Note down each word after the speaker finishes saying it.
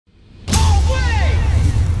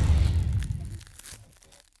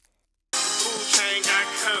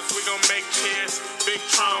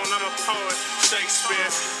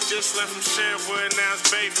Just left from Sherwood, now it's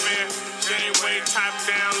Bayfair. Janeway top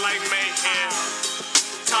down like mayhem.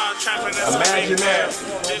 Tall trapping, that's a big deal.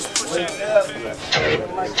 Just pushing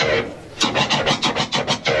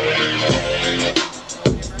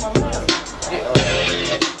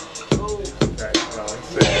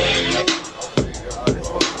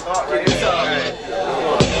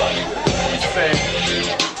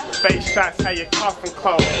face shots, how your coffin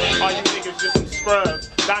cold. All you niggas just some scrubs,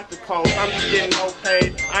 Dr. Cole. I'm just getting no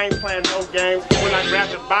paid, I ain't playing no games. When I grab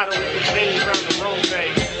the bottle with the beans around the rose.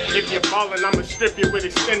 If you're ballin', I'ma strip you with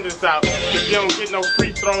extenders out. If you don't get no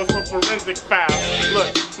free throws for forensic fouls.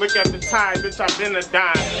 Look at the time, bitch, I've been a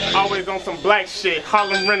dime. Always on some black shit,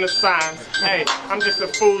 Harlem Renaissance. Hey, I'm just a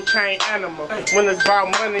food chain animal. When it's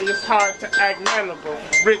about money, it's hard to act manable.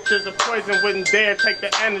 Rich as a poison, wouldn't dare take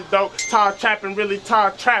the antidote. Tall trapping, really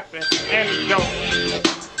tall trapping. Antidote.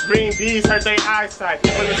 Green bees hurt their eyesight.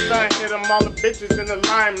 When the sun hit them, all the bitches in the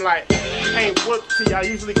limelight. Ain't whooped to I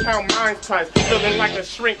usually count mine twice. Feeling like a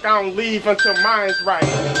shrink, I don't leave until mine's right.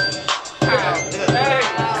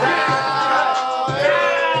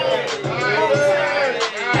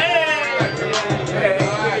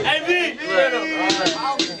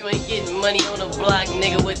 You ain't getting money on the block,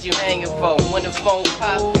 nigga, what you hanging for? When the phone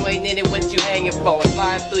pops, you ain't in it, what you hanging for?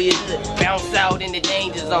 Flying through your hood, bounce out in the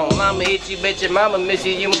danger zone. Mama hit you, bet your mama miss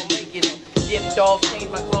you, you won't make it. Dipped off, changed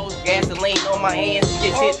my clothes, gasoline on my hands.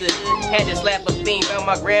 Just hit the hood, had to slap a fiend, found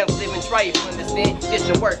my grams living tripe, understand?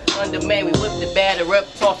 Just to work underman, we whipped the batter up,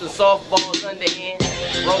 tossing softballs underhand.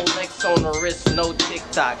 Rolex on the wrist, no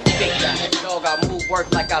TikTok. Dog, I move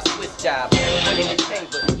work like I switch job. One in the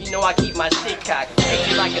chamber, you know I keep my shit cocked. Treat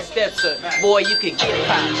you like a stepson, boy, you could get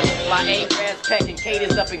popped. My A-grass packing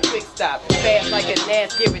caters up in quick stop. Fast like a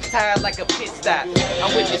Nas, get retired like a pit stop.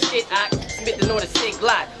 I'm with the shit, I Smith the North a sick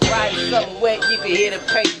lot. Riding something wet, you can hear the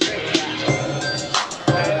pace drip.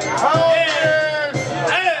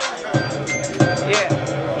 Yeah,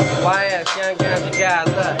 YS, young Gonja guy,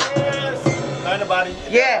 look.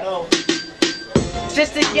 Yeah,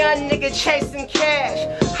 just a young nigga chasing cash.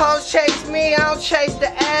 Hoes chase me, I don't chase the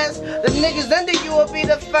ass. The niggas under you will be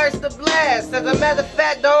the first to blast. As a matter of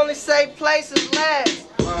fact, the only safe place is last.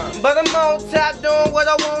 But I'm on top doing what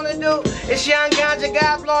I wanna do. It's young Gonja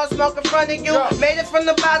guy blowing smoke in front of you. Made it from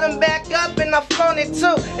the bottom back up and I flown it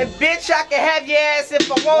too. And bitch, I can have your ass if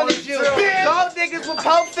I wanted you. Gold diggers with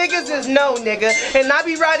pole figures is no nigga. And I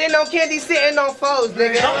be riding on candy sitting on foes,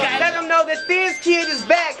 nigga. Let them know that this kid is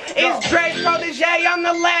back. It's Dre's protege, I'm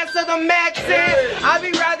the last of the Maxin. I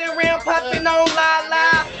be riding around puffing on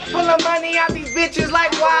la-la. Pulling money out these bitches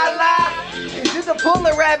like wildlife. You can pull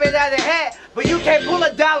a rabbit out of the hat, but you can't pull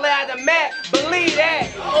 $1 out of the mat. Believe that.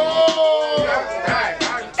 Oh!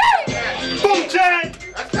 Boom, Jack!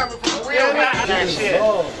 That's coming from real that shit.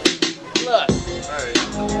 Look,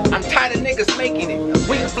 I'm tired of niggas making it.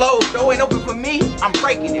 Weak flows, though ain't open for me, I'm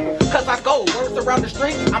breaking it. Cause I go words around the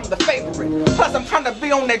streets, I'm the favorite. Plus I'm trying to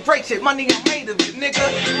be on that Drake shit, money is made of it,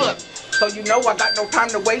 nigga. Look. So you know I got no time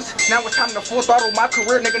to waste. Now it's time to full throttle my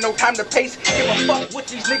career, nigga, no time to pace. Give a fuck what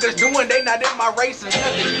these niggas doing, they not in my race. It's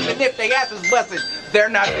nothing, even if they ass is busted, they're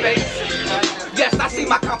not fake. Yes, I see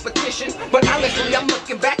my competition, but honestly I'm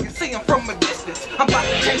looking back and seeing from a distance. I'm about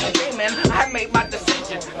to change the game, man, I have made my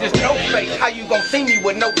decision. There's no fake, how you gon' see me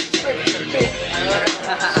with no description, bitch?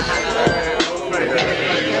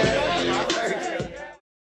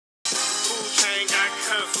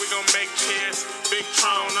 Big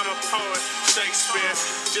Tron, I'm a poet, Shakespeare.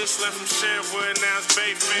 Just left from Sherwood, now it's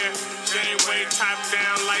Bayfair. Janeway top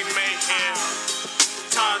down like mayhem.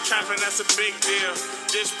 Tall trapping, that's a big deal.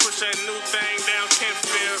 Just push that new thing down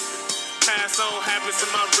Kentfield. Past old habits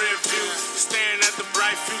in my rear view. Staring at the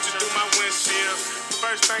bright future through my windshield.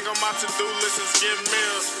 First thing on my to-do list is get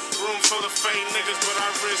meals. Room full of fake niggas, but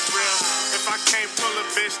I wrist real. If I can't pull a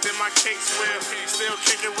bitch, then my kicks will. Still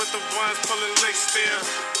kicking with the ones pulling licks still.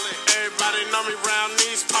 Everybody know me round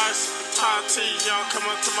these parts. Tall T, y'all come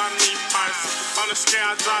up to my knee parts. On the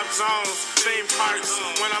scale, I drop zones, theme parks.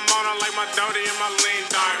 When I'm on, I like my Doty and my lean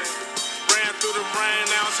dart. Ran through the rain,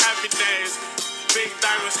 now it's happy days. Big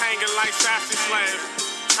diamonds hanging like sassy slaves.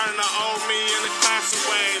 Turn the old me into classy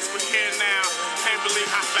ways. We're here now, can't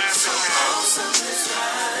believe how fast it came. Awesome this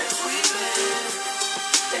life we live,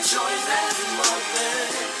 enjoying every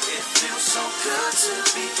moment. It feels so good to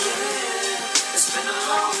be here. It's been a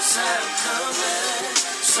long time coming.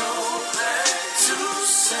 So glad to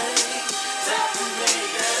say that we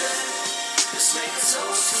made it. Let's make a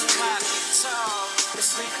toast to it.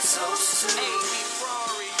 Let's make a toast to it.